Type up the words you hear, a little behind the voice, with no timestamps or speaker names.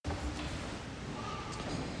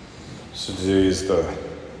So today is the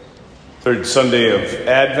third Sunday of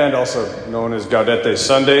Advent, also known as Gaudete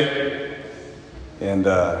Sunday. And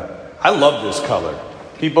I love this color.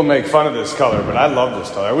 People make fun of this color, but I love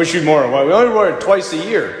this color. I wish you'd more. We only wear it twice a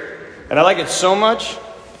year. And I like it so much.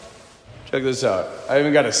 Check this out. I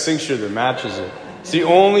even got a cincture that matches it. It's the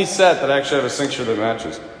only set that I actually have a cincture that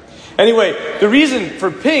matches. Anyway, the reason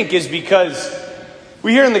for pink is because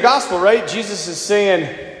we hear in the gospel, right? Jesus is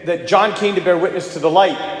saying that John came to bear witness to the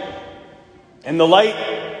light. And the light,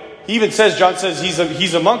 he even says, John says,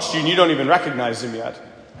 he's amongst you and you don't even recognize him yet.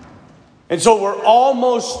 And so we're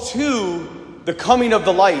almost to the coming of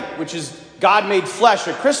the light, which is God made flesh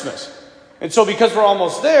at Christmas. And so because we're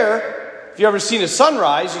almost there, if you've ever seen a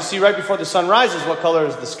sunrise, you see right before the sun rises, what color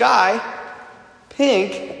is the sky?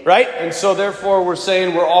 Pink, right? And so therefore we're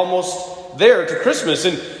saying we're almost there to Christmas.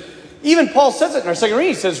 And even Paul says it in our second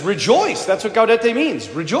reading. He says, rejoice. That's what Gaudete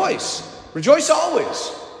means. Rejoice. Rejoice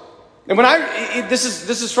always. And this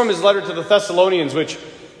is from his letter to the Thessalonians, which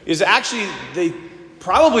is actually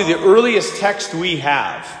probably the earliest text we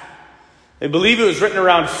have. They believe it was written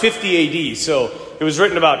around 50 AD. So it was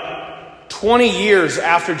written about 20 years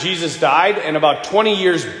after Jesus died and about 20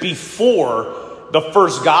 years before the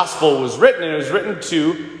first gospel was written. And it was written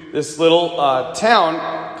to this little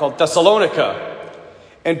town called Thessalonica.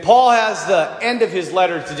 And Paul has the end of his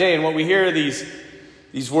letter today, and what we hear are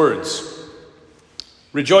these words.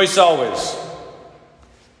 Rejoice always.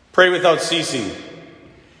 Pray without ceasing.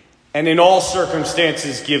 And in all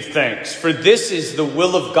circumstances give thanks. For this is the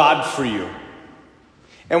will of God for you.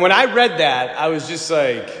 And when I read that, I was just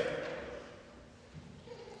like,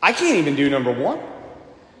 I can't even do number one.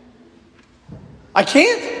 I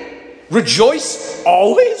can't. Rejoice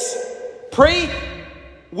always. Pray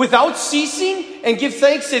without ceasing and give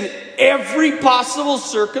thanks in every possible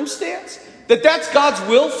circumstance. That's God's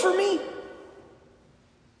will for me.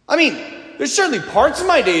 I mean, there's certainly parts of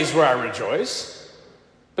my days where I rejoice,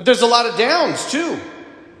 but there's a lot of downs too.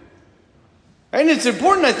 And it's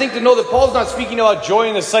important, I think, to know that Paul's not speaking about joy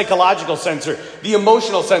in the psychological sense or the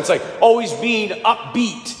emotional sense, like always being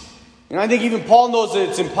upbeat. And I think even Paul knows that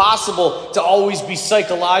it's impossible to always be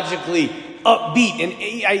psychologically upbeat.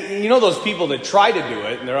 And you know those people that try to do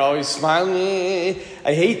it, and they're always smiling.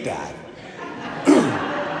 I hate that.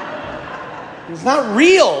 It's not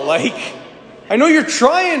real. I know you're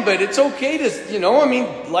trying, but it's okay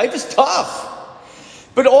to, life is tough.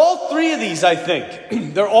 But all three of these, I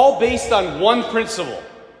think, they're all based on one principle.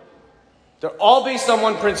 They're all based on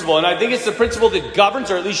one principle. And I think it's the principle that governs,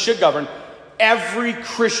 or at least should govern, every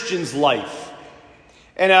Christian's life.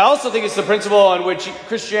 And I also think it's the principle on which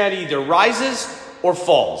Christianity either rises or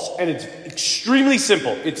falls. And it's extremely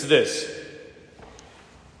simple. It's this.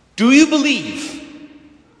 Do you believe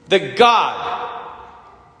that God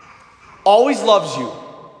always loves you,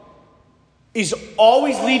 is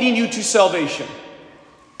always leading you to salvation,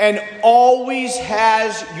 and always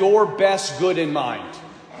has your best good in mind?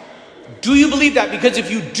 Do you believe that? Because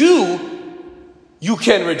if you do, you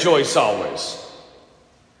can rejoice always.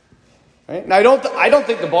 Right? And I don't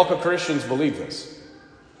think the bulk of Christians believe this.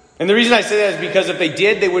 And the reason I say that is because if they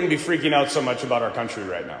did, they wouldn't be freaking out so much about our country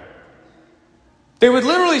right now. They would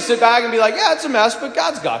literally sit back and be like, yeah, it's a mess, but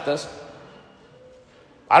God's got this.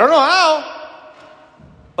 I don't know how,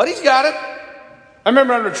 but he's got it. I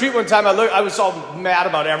remember on retreat one time, I was all mad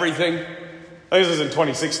about everything. I think this was in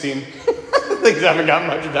 2016. Things haven't gotten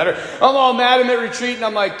much better. I'm all mad at retreat, and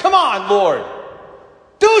I'm like, come on, Lord.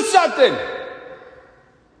 Do something.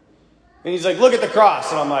 And he's like, look at the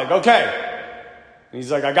cross. And I'm like, okay. And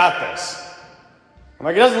he's like, I got this. I'm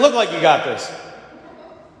like, it doesn't look like you got this.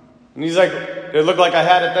 And he's like, did it look like I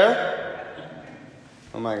had it there?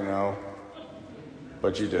 I'm like, no.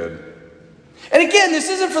 But you did. And again, this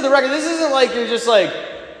isn't for the record. This isn't like you're just like,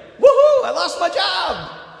 woohoo, I lost my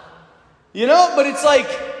job. But it's like,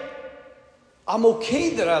 I'm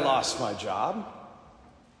okay that I lost my job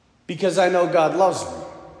because I know God loves me.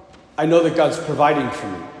 I know that God's providing for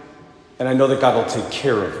me. And I know that God will take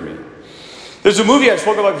care of me. There's a movie I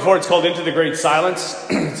spoke about before. It's called Into the Great Silence.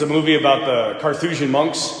 It's a movie about the Carthusian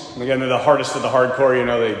monks. And again, they're the hardest of the hardcore.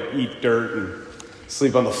 They eat dirt and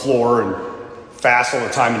sleep on the floor and fast all the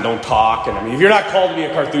time and don't talk. And if you're not called to be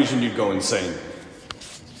a Carthusian, you'd go insane.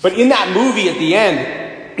 But in that movie at the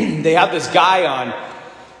end, they have this guy on,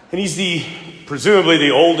 and he's presumably the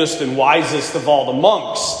oldest and wisest of all the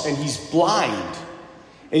monks, and he's blind.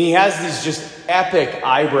 And he has these just epic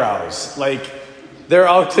eyebrows. They're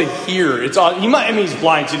out to here. He's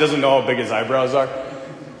blind, so he doesn't know how big his eyebrows are.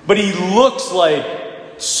 But he looks like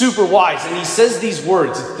super wise. And he says these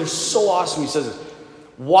words. They're so awesome. He says this.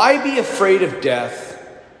 Why be afraid of death,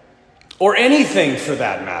 or anything for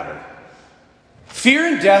that matter? Fear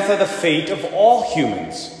and death are the fate of all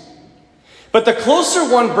humans. But the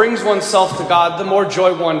closer one brings oneself to God, the more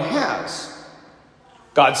joy one has.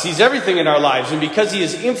 God sees everything in our lives, and because he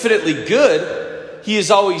is infinitely good, he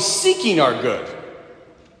is always seeking our good.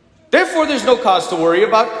 Therefore, there's no cause to worry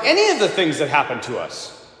about any of the things that happen to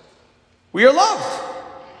us. We are loved,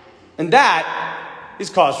 and that is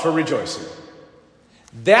cause for rejoicing.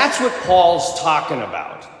 That's what Paul's talking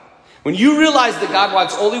about. When you realize that God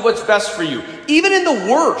wants only what's best for you, even in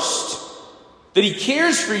the worst, that he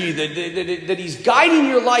cares for you, that he's guiding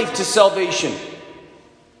your life to salvation,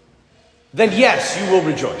 then yes, you will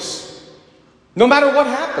rejoice. No matter what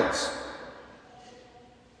happens.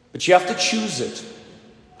 But you have to choose it.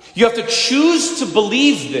 You have to choose to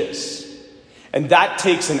believe this. And that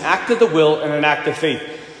takes an act of the will and an act of faith. I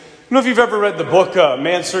don't know if you've ever read the book,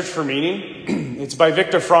 Man's Search for Meaning. It's by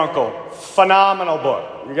Viktor Frankl. Phenomenal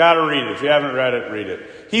book. You got to read it. If you haven't read it, read it.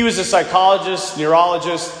 He was a psychologist,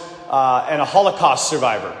 neurologist, and a Holocaust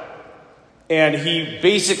survivor. And he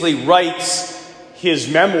basically writes his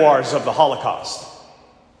memoirs of the Holocaust.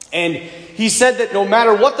 And he said that no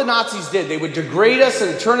matter what the Nazis did, they would degrade us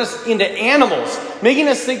and turn us into animals, making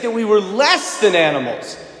us think that we were less than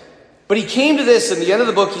animals. But he came to this, in the end of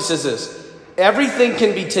the book, he says this: everything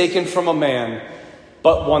can be taken from a man,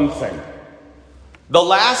 but one thing. The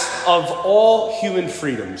last of all human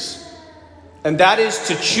freedoms. And that is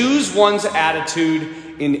to choose one's attitude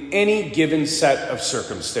in any given set of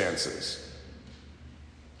circumstances.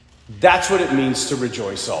 That's what it means to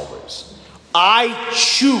rejoice always. I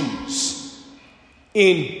choose,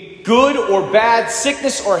 in good or bad,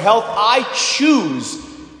 sickness or health, I choose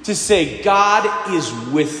to say, God is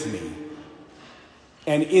with me.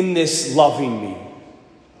 And in this, loving me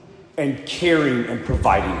and caring and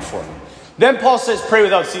providing for me. Then Paul says, pray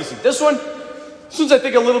without ceasing. This one's, I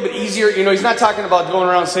think, a little bit easier. You know, he's not talking about going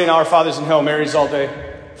around saying Our Fathers and Hail Marys all day.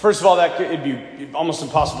 First of all, it'd be almost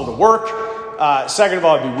impossible to work. Second of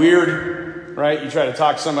all, it'd be weird, right? You try to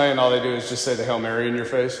talk to somebody and all they do is just say the Hail Mary in your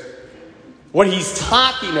face. What he's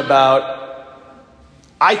talking about,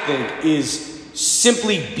 I think, is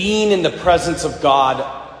simply being in the presence of God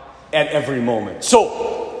at every moment.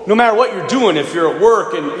 So, no matter what you're doing, if you're at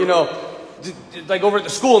work and, you know, like over at the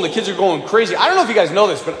school and the kids are going crazy. I don't know if you guys know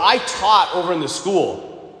this, but I taught over in the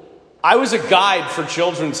school. I was a guide for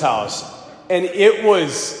Children's House, and it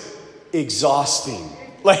was exhausting.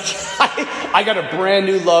 Like, I got a brand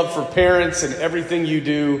new love for parents and everything you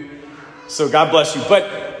do. So God bless you.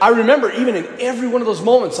 But I remember even in every one of those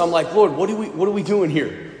moments, I'm like, Lord, what are we doing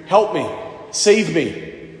here? Help me. Save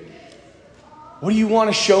me. What do you want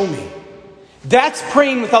to show me? That's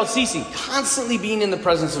praying without ceasing, constantly being in the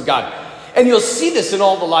presence of God. And you'll see this in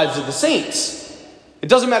all the lives of the saints. It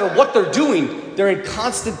doesn't matter what they're doing. They're in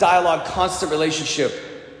constant dialogue, constant relationship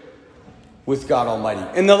with God Almighty.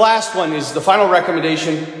 And the last one is the final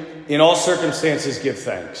recommendation: in all circumstances, give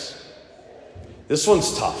thanks. This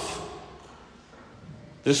one's tough.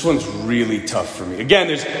 This one's really tough for me. Again,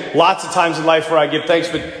 there's lots of times in life where I give thanks,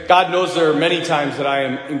 but God knows there are many times that I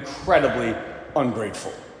am incredibly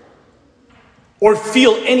ungrateful or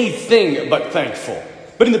feel anything but thankful.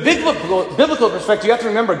 But in the biblical perspective, you have to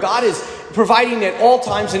remember God is providing at all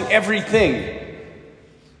times and everything.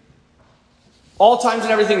 All times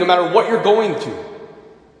and everything, no matter what you're going through.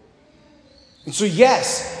 And so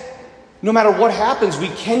yes, no matter what happens, we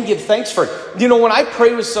can give thanks for it. You know, when I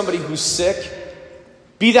pray with somebody who's sick,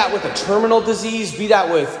 be that with a terminal disease, be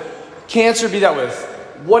that with cancer, be that with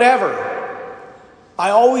whatever,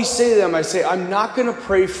 I always say to them, I say, I'm not going to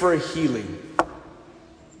pray for a healing.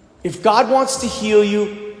 If God wants to heal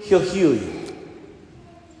you, he'll heal you.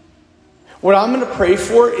 What I'm going to pray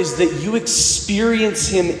for is that you experience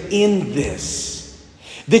him in this.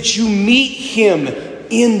 That you meet him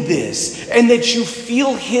in this. And that you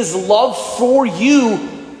feel his love for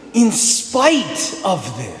you in spite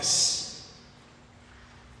of this.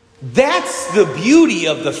 That's the beauty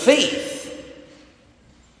of the faith.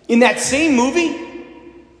 In that same movie,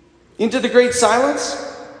 Into the Great Silence,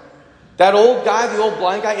 that old guy, the old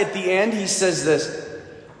blind guy, at the end, he says this: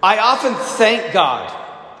 I often thank God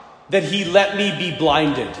that he let me be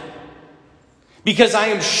blinded, because I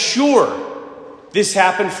am sure this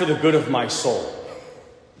happened for the good of my soul.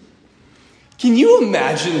 Can you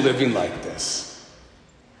imagine living like this?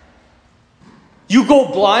 You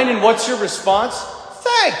go blind, and what's your response?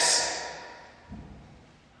 Thanks.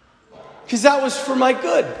 Because that was for my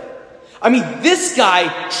good. I mean, this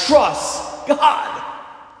guy trusts God.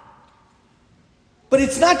 But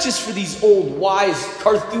it's not just for these old, wise,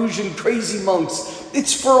 Carthusian, crazy monks.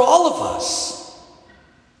 It's for all of us.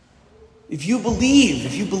 If you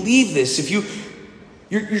believe this, if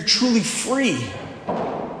you're truly free.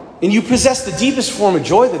 And you possess the deepest form of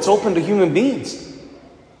joy that's open to human beings.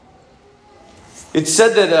 It's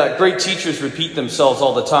said that great teachers repeat themselves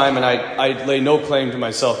all the time, and I lay no claim to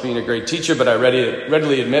myself being a great teacher, but I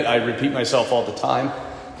readily admit I repeat myself all the time.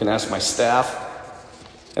 You can ask my staff.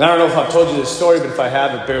 And I don't know if I've told you this story, but if I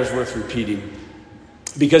have, it bears worth repeating,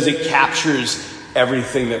 because it captures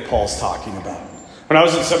everything that Paul's talking about. When I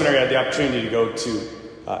was in seminary, I had the opportunity to go to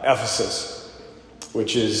Ephesus,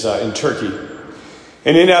 which is in Turkey.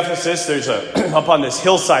 And in Ephesus, there's up on this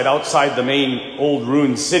hillside outside the main old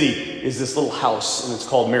ruined city is this little house, and it's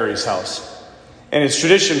called Mary's house. And its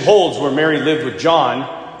tradition holds where Mary lived with John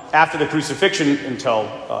after the crucifixion until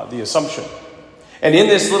the Assumption. And in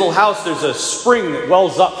this little house, there's a spring that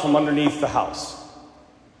wells up from underneath the house.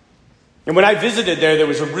 And when I visited there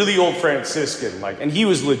was a really old Franciscan, and he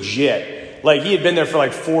was legit. He had been there for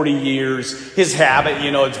 40 years. His habit,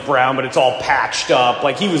 it's brown, but it's all patched up.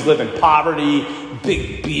 He was living poverty,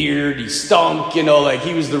 big beard, he stunk,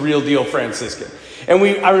 he was the real deal Franciscan. And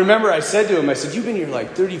I remember I said to him, you've been here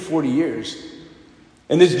 30, 40 years.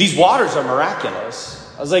 And these waters are miraculous.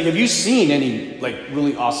 I was like, have you seen any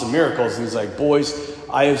really awesome miracles? And he's like, boys,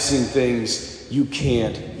 I have seen things you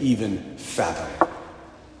can't even fathom.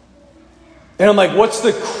 And I'm like, what's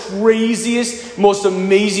the craziest, most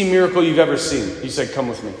amazing miracle you've ever seen? He said, come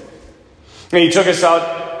with me. And he took us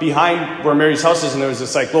out behind where Mary's house is, and there was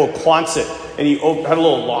this little Quonset. And he had a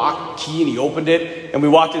little lock key, and he opened it. And we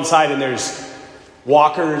walked inside, and there's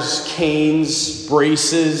walkers, canes,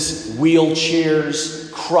 braces,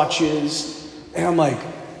 wheelchairs, crutches. And I'm like,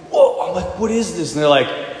 whoa, what is this? And they're like,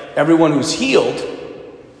 everyone who's healed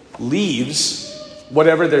leaves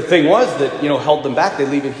whatever their thing was that, held them back. They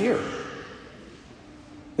leave it here.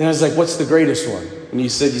 And I was like, what's the greatest one? And he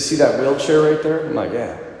said, you see that wheelchair right there? I'm like,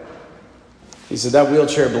 yeah. He said, that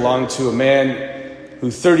wheelchair belonged to a man who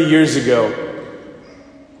 30 years ago,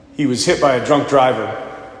 he was hit by a drunk driver.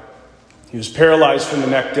 He was paralyzed from the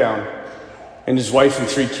neck down, and his wife and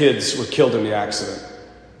 3 kids were killed in the accident.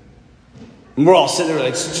 And we're all sitting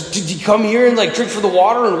there did he come here and drink for the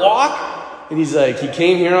water and walk? And he's like, he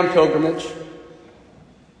came here on pilgrimage.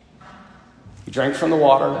 He drank from the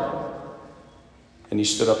water. And he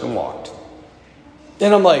stood up and walked.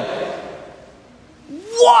 And I'm like,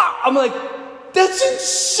 wow! I'm like, that's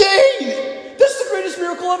insane! That's the greatest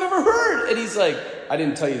miracle I've ever heard! And he's like, I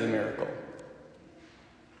didn't tell you the miracle.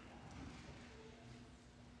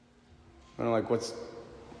 And I'm like,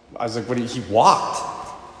 I was like, what? He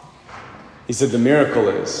walked. He said, the miracle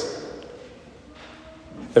is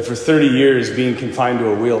that for 30 years being confined to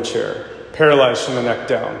a wheelchair, paralyzed from the neck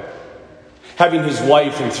down, having his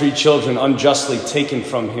wife and 3 children unjustly taken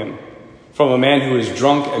from him, from a man who is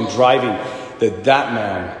drunk and driving, that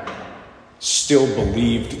man still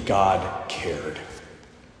believed God cared.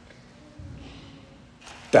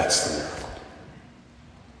 That's the miracle.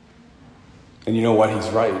 And you know what? He's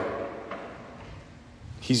right.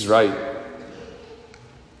 He's right.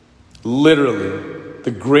 Literally,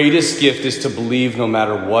 the greatest gift is to believe no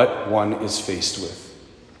matter what one is faced with.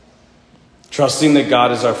 Trusting that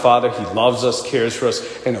God is our Father, He loves us, cares for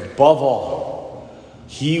us, and above all,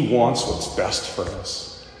 He wants what's best for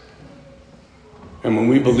us. And when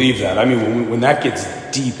we believe that, when that gets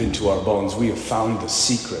deep into our bones, we have found the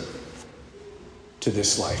secret to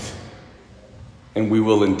this life. And we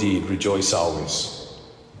will indeed rejoice always,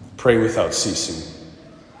 pray without ceasing,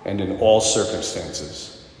 and in all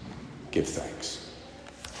circumstances, give thanks.